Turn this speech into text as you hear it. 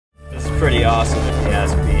pretty awesome if he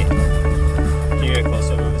ask me. Can you get close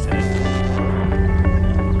up of his head?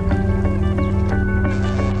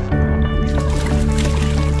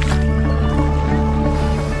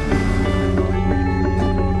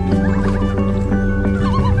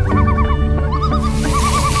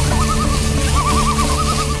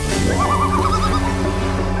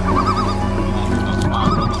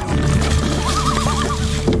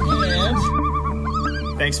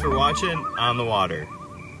 Thanks for watching On the Water.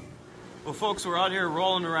 Well folks, we're out here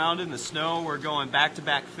rolling around in the snow. We're going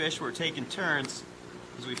back-to-back fish. We're taking turns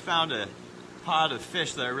because we found a pod of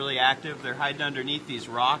fish that are really active. They're hiding underneath these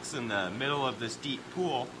rocks in the middle of this deep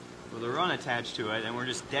pool with a run attached to it, and we're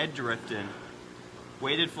just dead drifting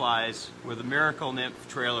weighted flies with a Miracle Nymph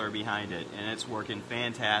trailer behind it, and it's working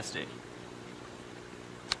fantastic.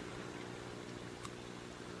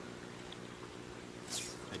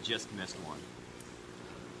 I just missed one.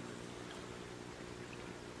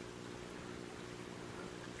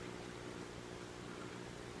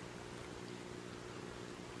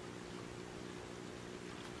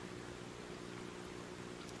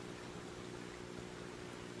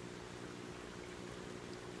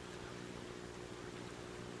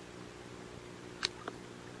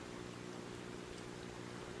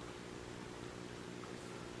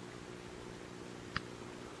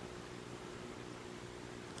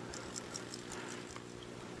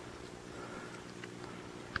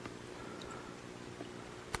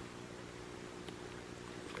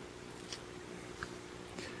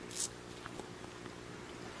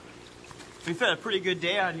 We've had a pretty good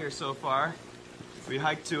day out here so far. We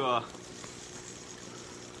hiked to a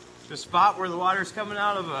spot where the water's coming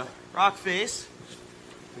out of a rock face.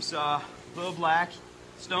 We saw little black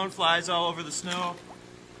stoneflies all over the snow,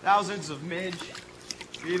 thousands of midge.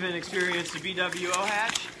 We even experienced a BWO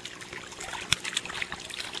hatch.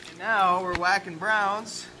 And now we're whacking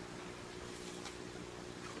browns.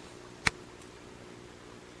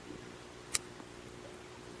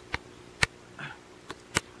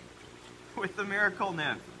 With the Miracle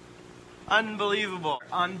Nymph. Unbelievable.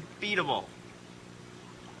 Unbeatable.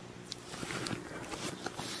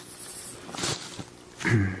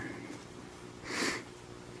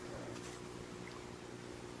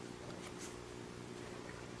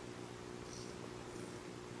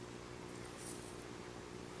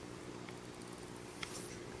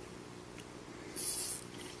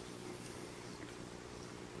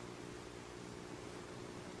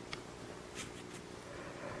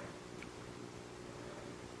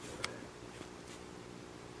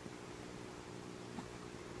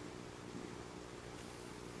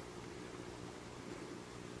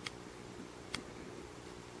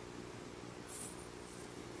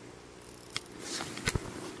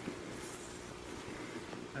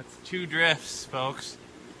 That's 2 drifts, folks,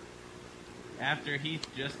 after Heath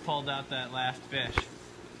just pulled out that last fish.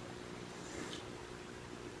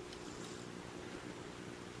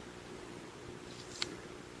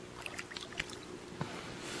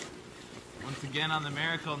 Once again on the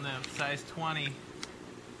Miracle Nymph, size 20,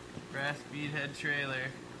 brass beadhead trailer.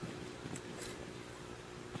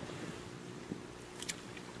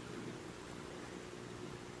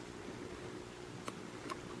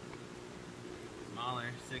 Smaller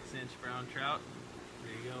 6-inch brown trout.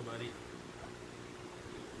 There you go, buddy.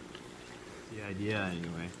 The idea,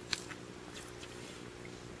 anyway.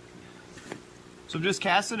 So I'm just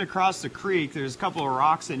casting across the creek. There's a couple of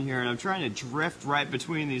rocks in here, and I'm trying to drift right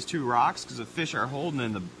between these 2 rocks because the fish are holding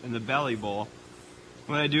in the belly bowl.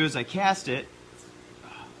 What I do is I cast it,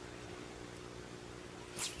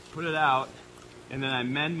 put it out, and then I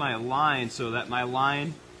mend my line so that my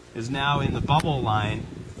line is now in the bubble line.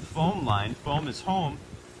 Foam line. Foam is home,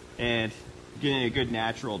 and getting a good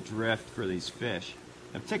natural drift for these fish.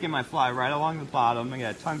 I'm taking my fly right along the bottom. I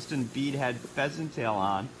got a tungsten beadhead pheasant tail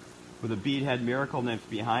on with a beadhead Miracle Nymph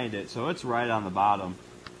behind it, so it's right on the bottom.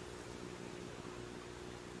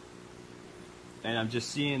 And I'm just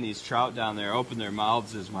seeing these trout down there open their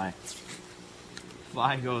mouths as my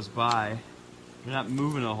fly goes by. They're not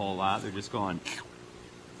moving a whole lot, they're just going.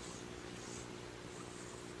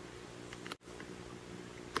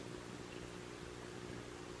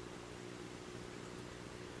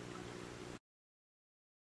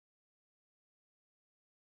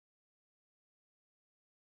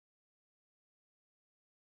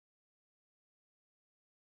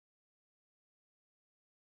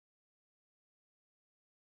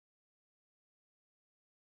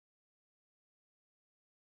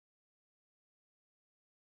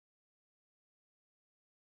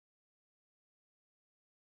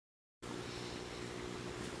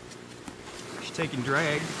 Taking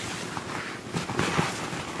drag.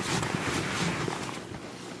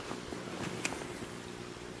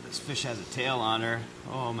 This fish has a tail on her.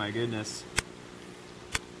 Oh my goodness.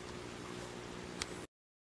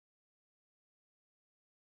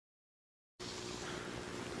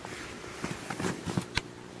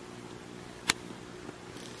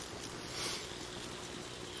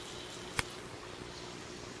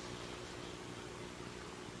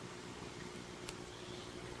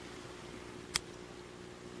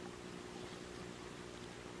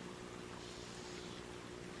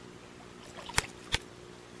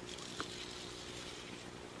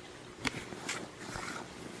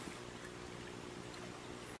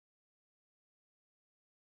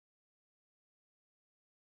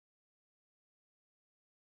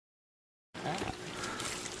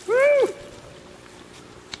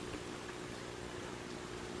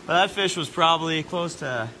 Well, that fish was probably close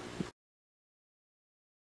to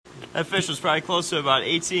about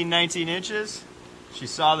 18, 19 inches. She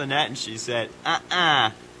saw the net and she said,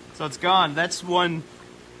 so it's gone. That's one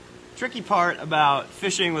tricky part about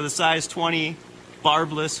fishing with a size 20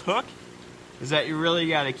 barbless hook, is that you really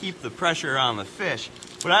got to keep the pressure on the fish.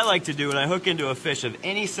 What I like to do when I hook into a fish of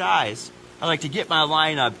any size, I like to get my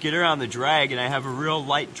line up, get her on the drag, and I have a real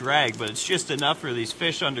light drag, but it's just enough for these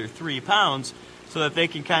fish under 3 pounds so that they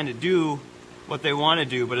can kind of do what they want to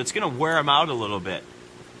do, but it's going to wear them out a little bit.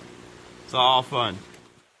 It's all fun.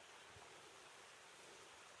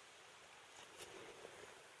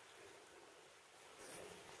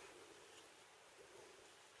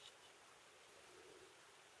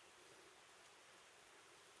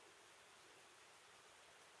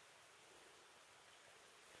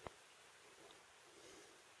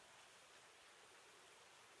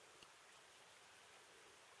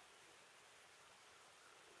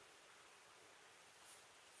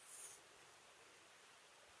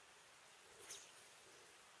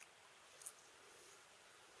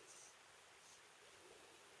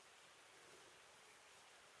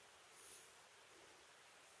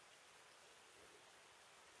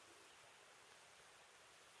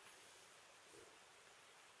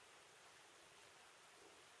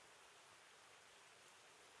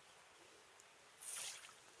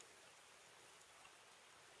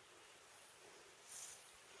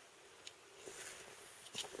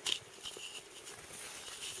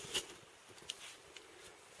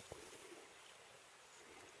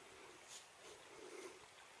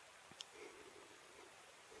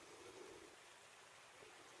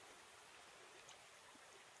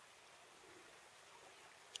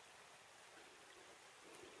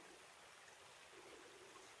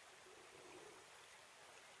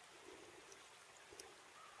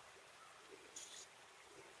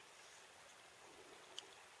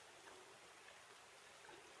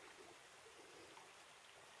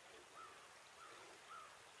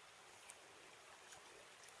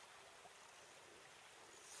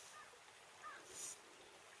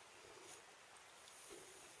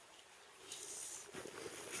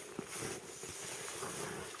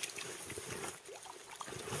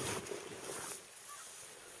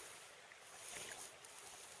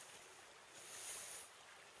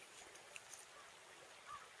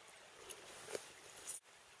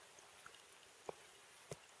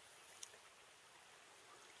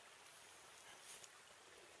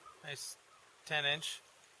 Nice 10-inch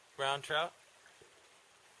brown trout.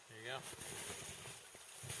 There you go.